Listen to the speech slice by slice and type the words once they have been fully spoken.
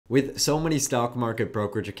With so many stock market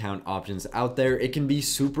brokerage account options out there, it can be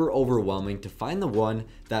super overwhelming to find the one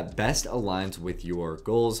that best aligns with your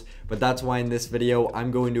goals. But that's why in this video,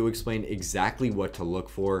 I'm going to explain exactly what to look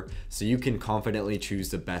for so you can confidently choose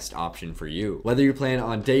the best option for you. Whether you plan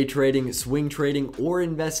on day trading, swing trading, or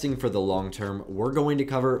investing for the long term, we're going to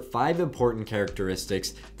cover 5 important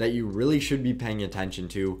characteristics that you really should be paying attention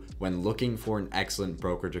to when looking for an excellent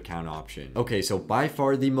brokerage account option. Okay, so by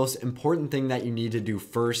far the most important thing that you need to do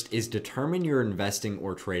first is determine your investing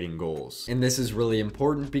or trading goals. And this is really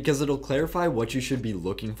important because it'll clarify what you should be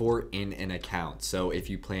looking for in an account. So if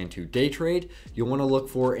you plan to day trade, you'll want to look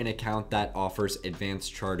for an account that offers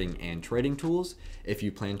advanced charting and trading tools. If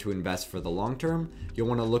you plan to invest for the long term, you'll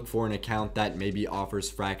want to look for an account that maybe offers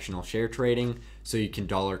fractional share trading so you can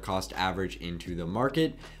dollar cost average into the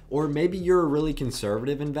market. Or maybe you're a really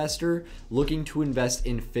conservative investor looking to invest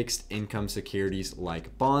in fixed income securities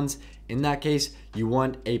like bonds. In that case, you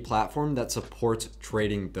want a platform that supports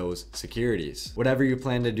trading those securities. Whatever you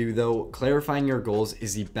plan to do though, clarifying your goals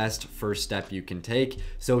is the best first step you can take.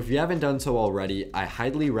 So if you haven't done so already, I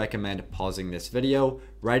highly recommend pausing this video,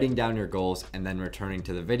 writing down your goals, and then returning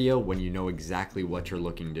to the video when you know exactly what you're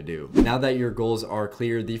looking to do. Now that your goals are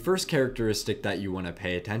clear, the first characteristic that you want to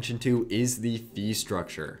pay attention to is the fee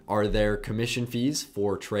structure. Are there commission fees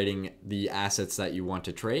for trading the assets that you want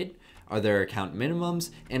to trade? Are there account minimums?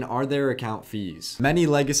 And are there account fees? Many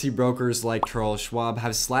legacy brokers like Charles Schwab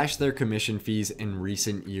have slashed their commission fees in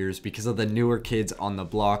recent years because of the newer kids on the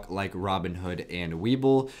block like Robinhood and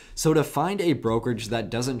Webull. So to find a brokerage that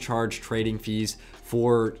doesn't charge trading fees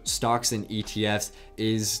for stocks and ETFs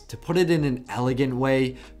is, to put it in an elegant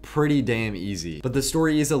way, pretty damn easy. But the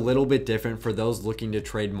story is a little bit different for those looking to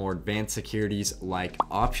trade more advanced securities like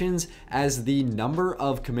options, as the number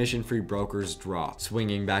of commission-free brokers drop.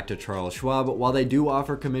 Swinging back to Charles Schwab, while they do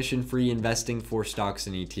offer commission-free investing for stocks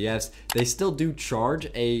and ETFs, they still do charge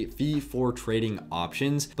a fee for trading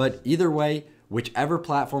options. But either way, whichever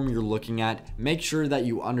platform you're looking at, make sure that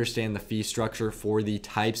you understand the fee structure for the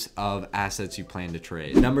types of assets you plan to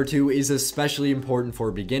trade. Number 2 is especially important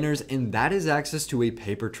for beginners, and that is access to a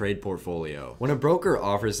paper trade portfolio. When a broker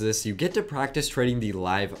offers this, you get to practice trading the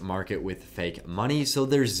live market with fake money, so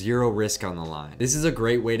there's zero risk on the line. This is a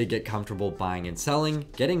great way to get comfortable buying and selling,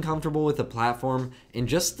 getting comfortable with the platform, and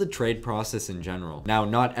just the trade process in general. Now,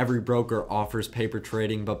 not every broker offers paper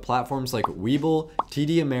trading, but platforms like Webull,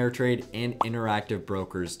 TD Ameritrade, and Interactive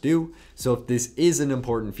Brokers do. So if this is an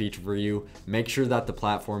important feature for you, make sure that the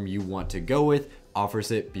platform you want to go with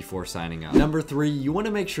offers it before signing up. Number 3, you want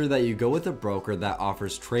to make sure that you go with a broker that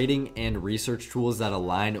offers trading and research tools that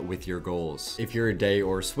align with your goals. If you're a day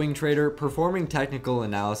or swing trader, performing technical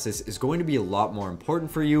analysis is going to be a lot more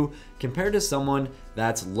important for you compared to someone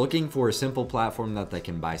that's looking for a simple platform that they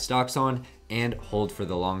can buy stocks on and hold for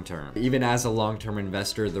the long term. Even as a long-term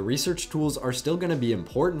investor, the research tools are still going to be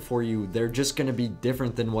important for you. They're just going to be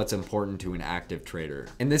different than what's important to an active trader.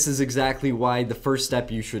 And this is exactly why the first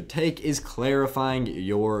step you should take is clarifying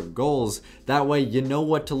your goals. That way you know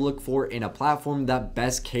what to look for in a platform that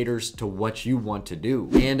best caters to what you want to do.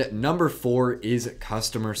 And number 4 is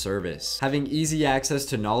customer service. Having easy access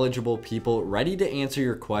to knowledgeable people ready to answer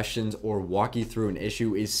your questions or walk you through an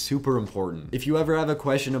issue is super important. If you ever have a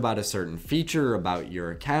question about a certain feature, about your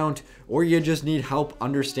account, or you just need help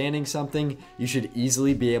understanding something, you should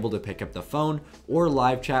easily be able to pick up the phone or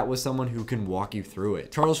live chat with someone who can walk you through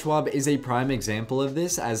it. Charles Schwab is a prime example of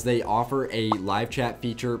this, as they offer a live chat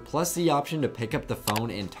feature plus the option to pick up the phone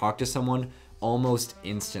and talk to someone almost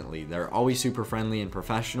instantly. They're always super friendly and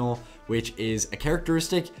professional, which is a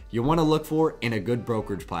characteristic you want to look for in a good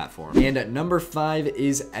brokerage platform. And number 5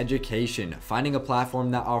 is education. Finding a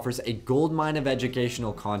platform that offers a goldmine of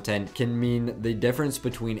educational content can mean the difference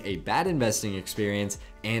between a bad investing experience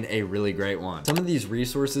and a really great one. Some of these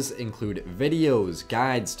resources include videos,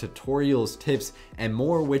 guides, tutorials, tips, and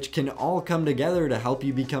more, which can all come together to help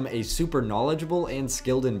you become a super knowledgeable and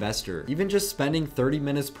skilled investor. Even just spending 30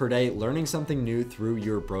 minutes per day learning something new through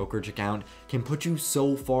your brokerage account can put you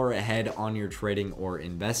so far ahead on your trading or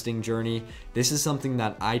investing journey. This is something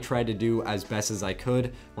that I tried to do as best as I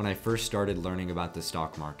could when I first started learning about the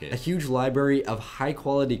stock market. A huge library of high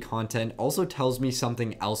quality content also tells me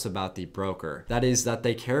something else about the broker. That is that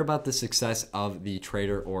they care about the success of the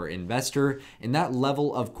trader or investor, and that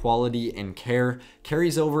level of quality and care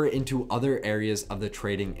carries over into other areas of the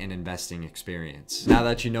trading and investing experience. Now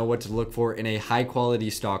that you know what to look for in a high quality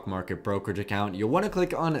stock market brokerage account, you'll want to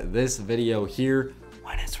click on this video here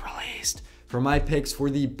when it's released for my picks for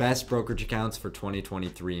the best brokerage accounts for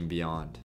 2023 and beyond.